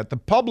speak at the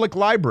public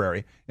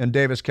library in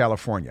Davis,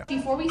 California.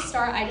 Before we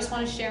start, I just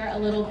want to share a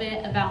little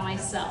bit about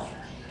myself.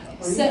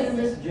 Are you going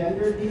to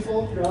misgender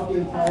people throughout the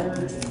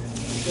entire...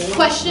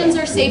 Questions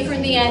are safe for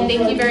the end.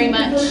 Thank you very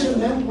much.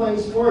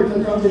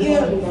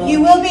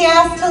 You will be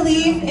asked to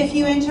leave if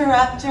you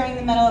interrupt during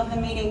the middle of the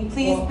meeting.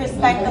 Please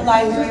respect the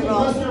library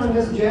rules.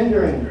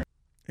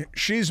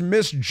 She's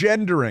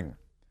misgendering.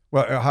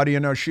 Well, how do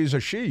you know she's a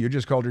she? You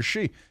just called her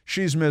she.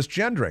 She's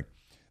misgendering.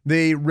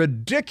 The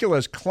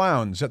ridiculous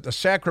clowns at the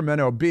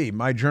Sacramento Bee,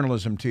 my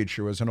journalism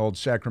teacher was an old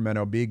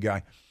Sacramento Bee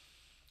guy.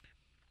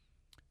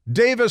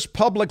 Davis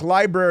Public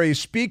Library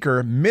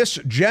speaker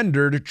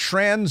misgendered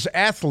trans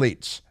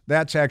athletes.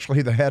 That's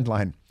actually the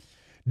headline.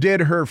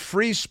 Did her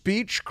free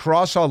speech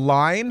cross a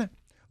line?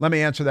 Let me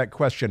answer that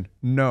question.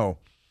 No.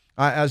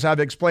 As I've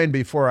explained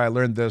before, I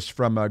learned this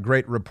from a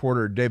great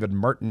reporter, David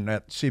Martin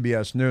at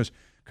CBS News,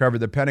 covered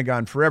the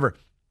Pentagon forever.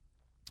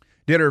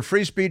 Did her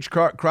free speech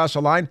cross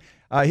a line?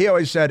 He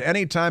always said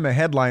anytime a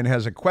headline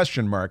has a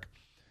question mark,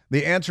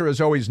 the answer is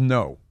always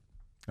no.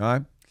 All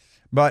right?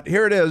 But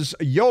here it is.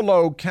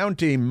 Yolo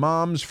County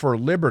Moms for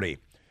Liberty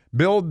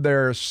billed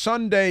their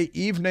Sunday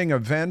evening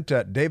event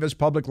at Davis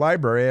Public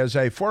Library as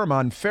a forum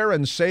on fair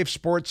and safe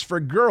sports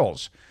for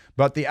girls.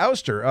 But the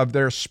ouster of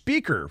their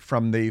speaker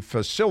from the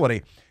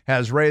facility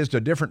has raised a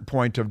different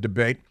point of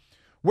debate.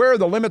 Where are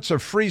the limits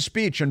of free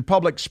speech in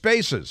public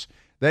spaces?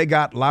 They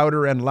got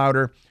louder and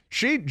louder.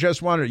 She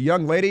just wanted a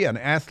young lady, an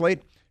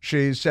athlete.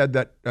 She said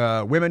that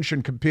women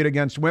should compete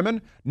against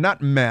women,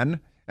 not men.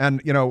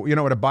 And you know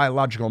what a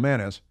biological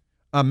man is?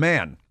 A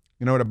man.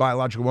 You know what a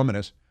biological woman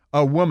is?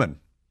 A woman.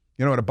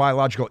 You know what a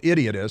biological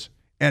idiot is?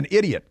 An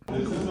idiot.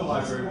 This is the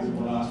library.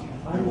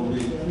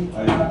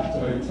 I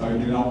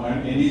do not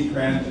want any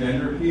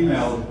transgender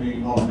females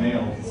being called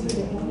males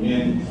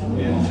in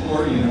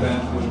sporting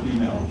events with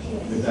females.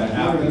 If that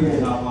happens,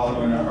 it's not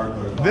following our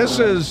code. This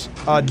is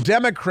a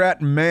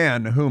Democrat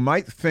man who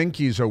might think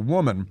he's a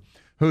woman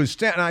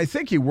who's and I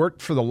think he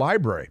worked for the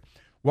library.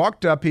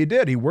 Walked up,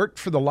 he worked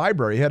for the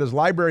library, he had his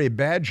library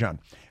badge on,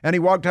 and he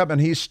walked up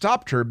and he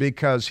stopped her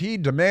because he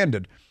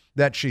demanded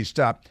that she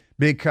stop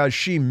because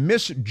she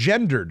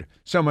misgendered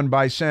someone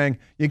by saying,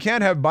 you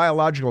can't have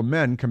biological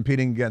men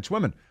competing against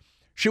women.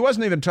 She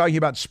wasn't even talking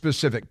about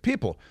specific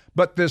people,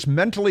 but this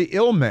mentally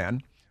ill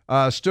man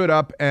stood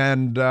up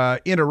and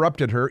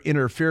interrupted her,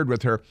 interfered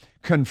with her,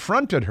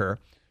 confronted her,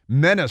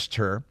 menaced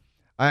her,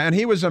 and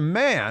he was a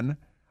man.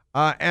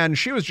 And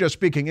she was just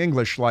speaking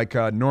English like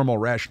a normal,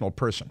 rational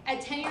person.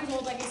 At 10 years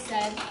old, like I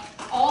said,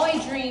 all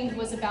I dreamed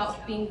was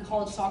about being a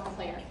college soccer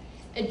player.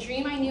 A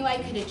dream I knew I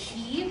could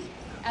achieve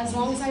as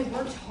long as I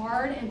worked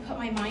hard and put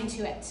my mind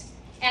to it.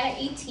 And at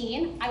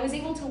 18, I was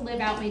able to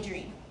live out my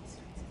dream.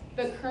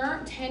 But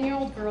current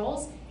 10-year-old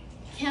girls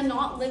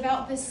cannot live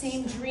out the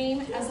same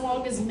dream as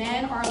long as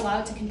men are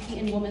allowed to compete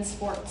in women's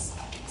sports.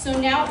 So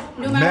now,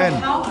 no matter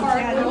how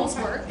hard girls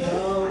work, you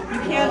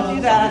can't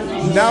do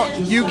that. Now,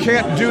 you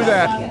can't do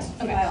that.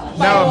 Okay.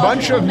 Now, a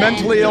bunch of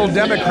mentally ill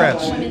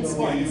Democrats,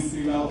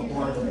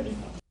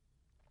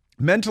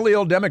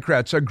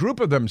 a group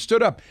of them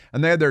stood up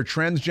and they had their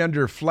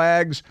transgender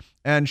flags.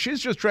 And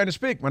she's just trying to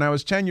speak. When I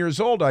was 10 years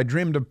old, I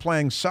dreamed of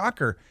playing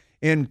soccer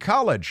in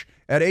college.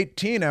 At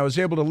 18, I was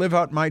able to live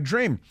out my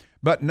dream.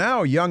 But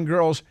now young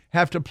girls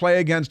have to play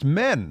against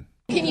men.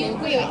 Can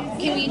we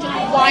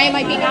why am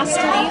I being asked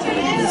to leave?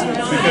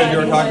 Because you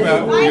were talking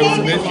about, it was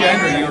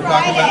misgender, you were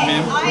talking about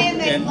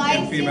men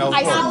and female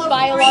I sports. said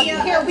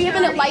biological. Here, we have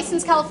a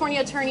licensed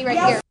California attorney right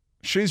here.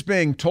 She's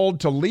being told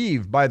to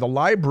leave by the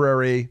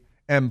library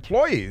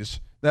employees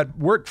that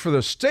work for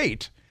the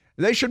state.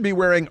 They should be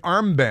wearing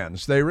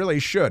armbands. They really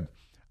should.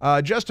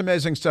 Just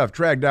amazing stuff,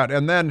 dragged out.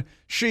 And then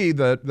she,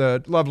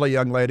 the lovely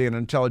young lady, an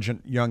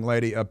intelligent young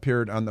lady,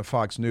 appeared on the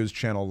Fox News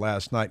channel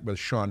last night with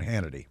Sean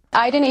Hannity.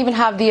 I didn't even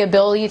have the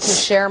ability to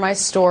share my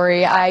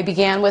story. I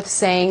began with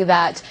saying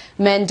that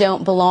men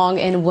don't belong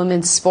in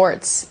women's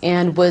sports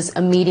and was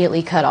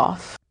immediately cut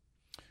off.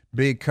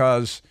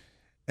 Because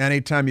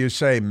anytime you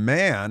say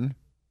man,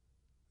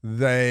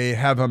 they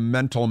have a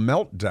mental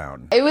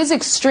meltdown. It was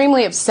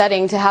extremely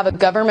upsetting to have a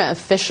government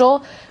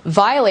official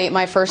violate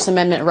my First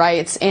Amendment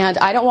rights, and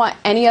I don't want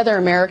any other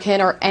American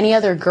or any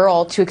other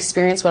girl to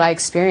experience what I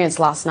experienced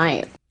last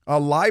night. A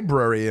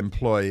library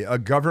employee, a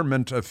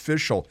government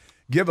official,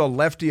 give a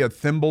lefty a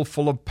thimble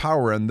full of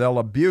power and they'll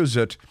abuse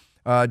it.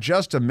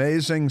 Just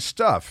amazing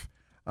stuff.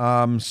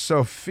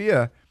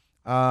 Sophia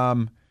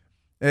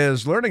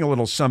is learning a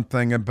little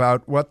something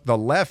about what the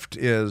left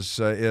is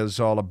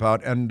all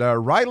about. And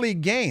Riley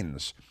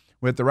Gaines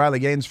with the Riley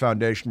Gaines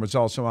Foundation was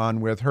also on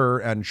with her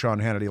and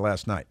Sean Hannity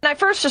last night. I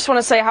first just want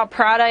to say how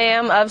proud I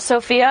am of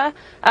Sophia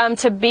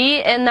to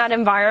be in that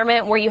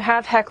environment where you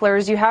have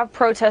hecklers, you have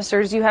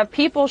protesters, you have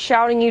people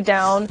shouting you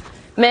down,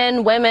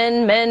 men,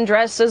 women, men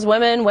dressed as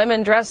women,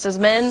 women dressed as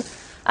men.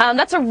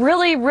 That's a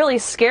really, really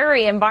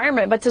scary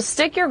environment. But to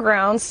stick your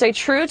ground, stay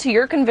true to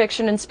your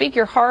conviction, and speak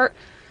your heart,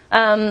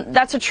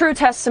 that's a true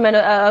testament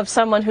of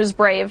someone who's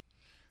brave.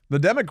 The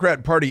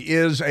Democrat Party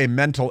is a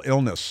mental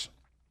illness.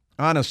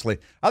 Honestly,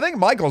 I think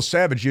Michael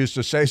Savage used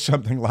to say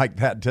something like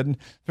that, didn't?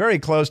 Very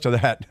close to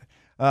that.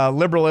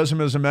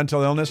 Liberalism is a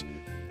mental illness.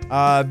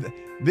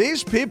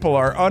 These people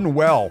are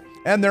unwell,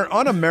 and they're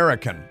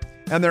un-American,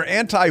 and they're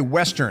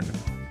anti-Western.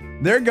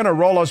 They're going to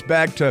roll us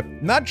back to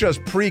not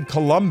just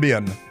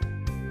pre-Columbian,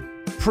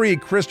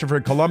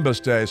 pre-Christopher Columbus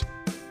days.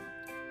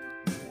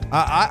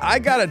 I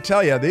got to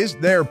tell you,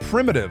 they're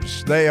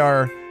primitives.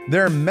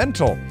 They're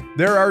mental.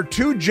 There are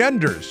two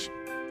genders,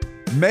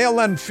 male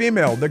and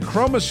female. The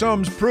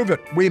chromosomes prove it.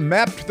 We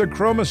mapped the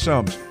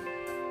chromosomes.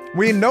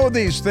 We know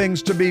these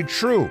things to be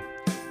true.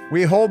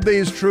 We hold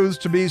these truths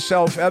to be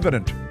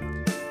self-evident.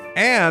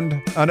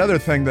 And another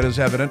thing that is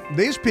evident,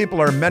 these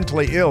people are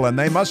mentally ill and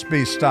they must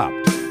be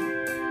stopped.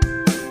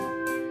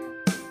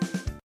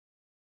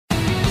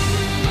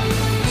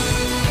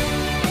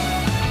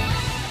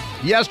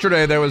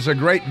 Yesterday, there was a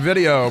great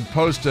video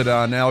posted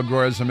on Al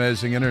Gore's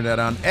amazing internet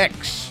on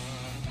X,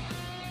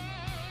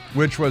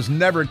 which was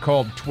never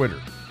called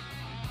Twitter.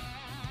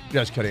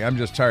 Just kidding. I'm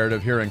just tired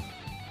of hearing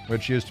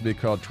which used to be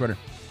called Twitter.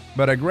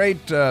 But a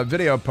great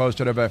video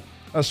posted of a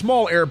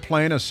small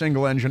airplane, a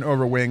single-engine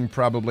overwing,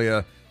 probably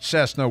a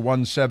Cessna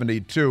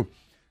 172,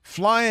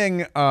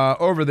 flying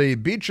over the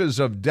beaches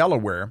of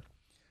Delaware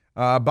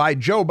by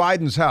Joe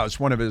Biden's house,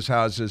 one of his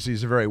houses.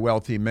 He's a very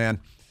wealthy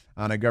man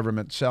on a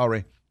government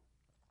salary.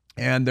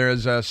 And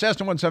there's a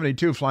Cessna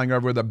 172 flying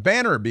over with a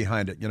banner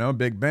behind it, a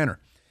big banner.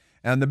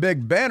 And the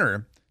big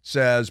banner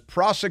says,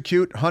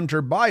 "Prosecute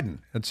Hunter Biden."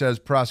 It says,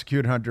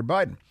 "Prosecute Hunter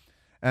Biden."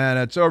 And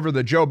it's over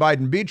the Joe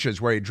Biden beaches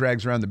where he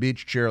drags around the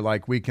beach chair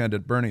like Weekend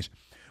at Bernie's.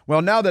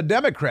 Well, now the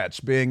Democrats,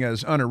 being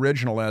as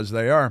unoriginal as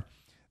they are,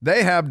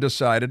 they have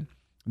decided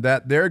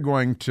that they're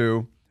going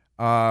to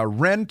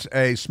rent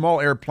a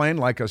small airplane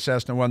like a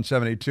Cessna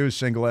 172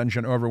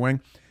 single-engine overwing,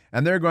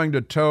 and they're going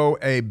to tow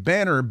a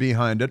banner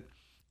behind it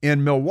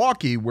in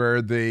Milwaukee,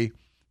 where the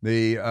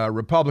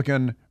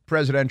Republican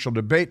presidential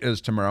debate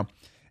is tomorrow.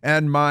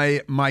 And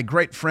my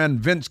great friend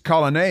Vince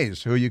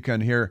Coglianese, who you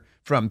can hear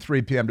from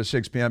 3 p.m. to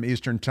 6 p.m.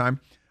 Eastern Time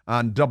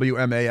on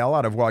WMAL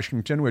out of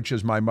Washington, which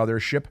is my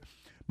mothership,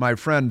 my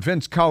friend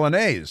Vince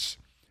Coglianese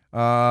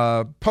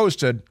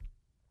posted,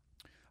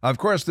 of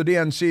course, the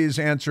DNC's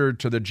answer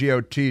to the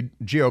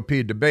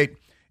GOP debate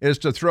is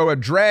to throw a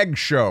drag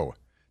show.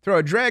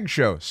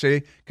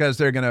 See, because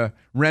they're going to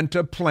rent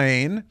a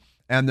plane,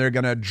 and they're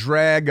going to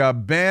drag a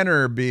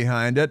banner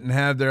behind it and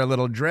have their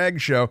little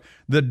drag show.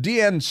 The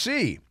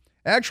DNC,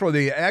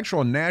 the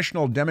actual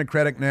National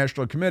Democratic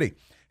National Committee,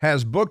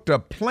 has booked a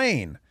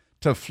plane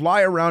to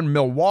fly around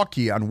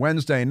Milwaukee on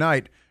Wednesday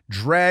night,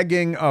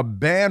 dragging a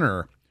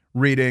banner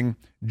reading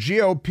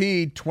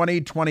GOP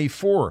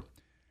 2024, :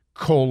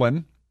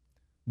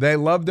 They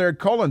love their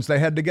colons. They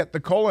had to get the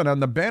colon on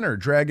the banner,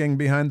 dragging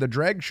behind the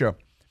drag show.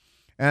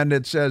 And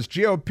it says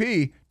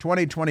GOP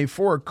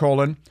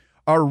 2024, :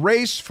 a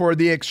race for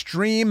the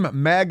extreme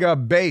MAGA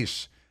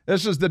base.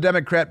 This is the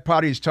Democrat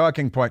Party's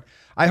talking point.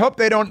 I hope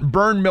they don't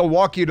burn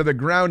Milwaukee to the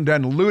ground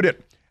and loot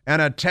it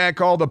and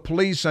attack all the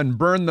police and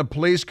burn the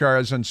police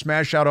cars and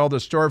smash out all the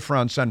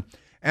storefronts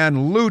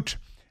and loot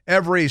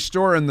every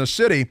store in the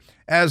city,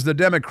 as the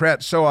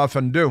Democrats so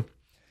often do.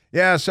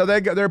 Yeah, so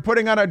they're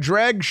putting on a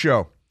drag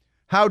show.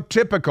 How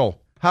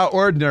typical, how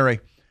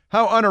ordinary,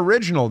 how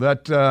unoriginal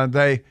that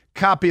they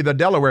copy the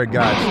Delaware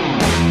guys.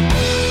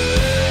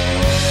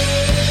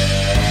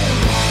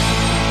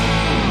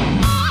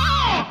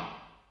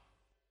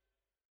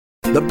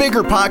 The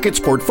Bigger Pockets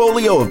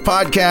portfolio of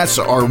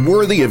podcasts are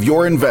worthy of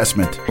your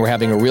investment. We're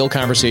having a real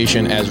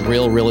conversation as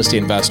real estate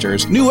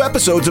investors. New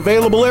episodes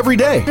available every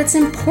day. It's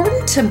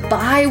important to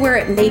buy where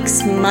it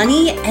makes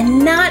money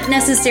and not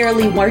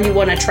necessarily where you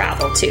want to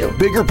travel to.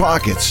 Bigger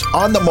Pockets,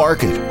 On the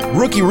Market,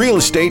 Rookie Real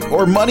Estate,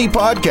 or Money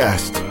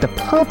Podcast. The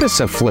purpose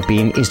of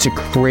flipping is to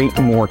create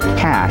more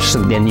cash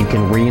so then you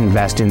can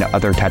reinvest into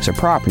other types of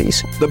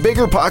properties. The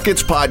Bigger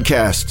Pockets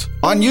Podcast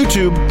on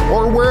YouTube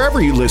or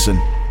wherever you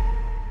listen.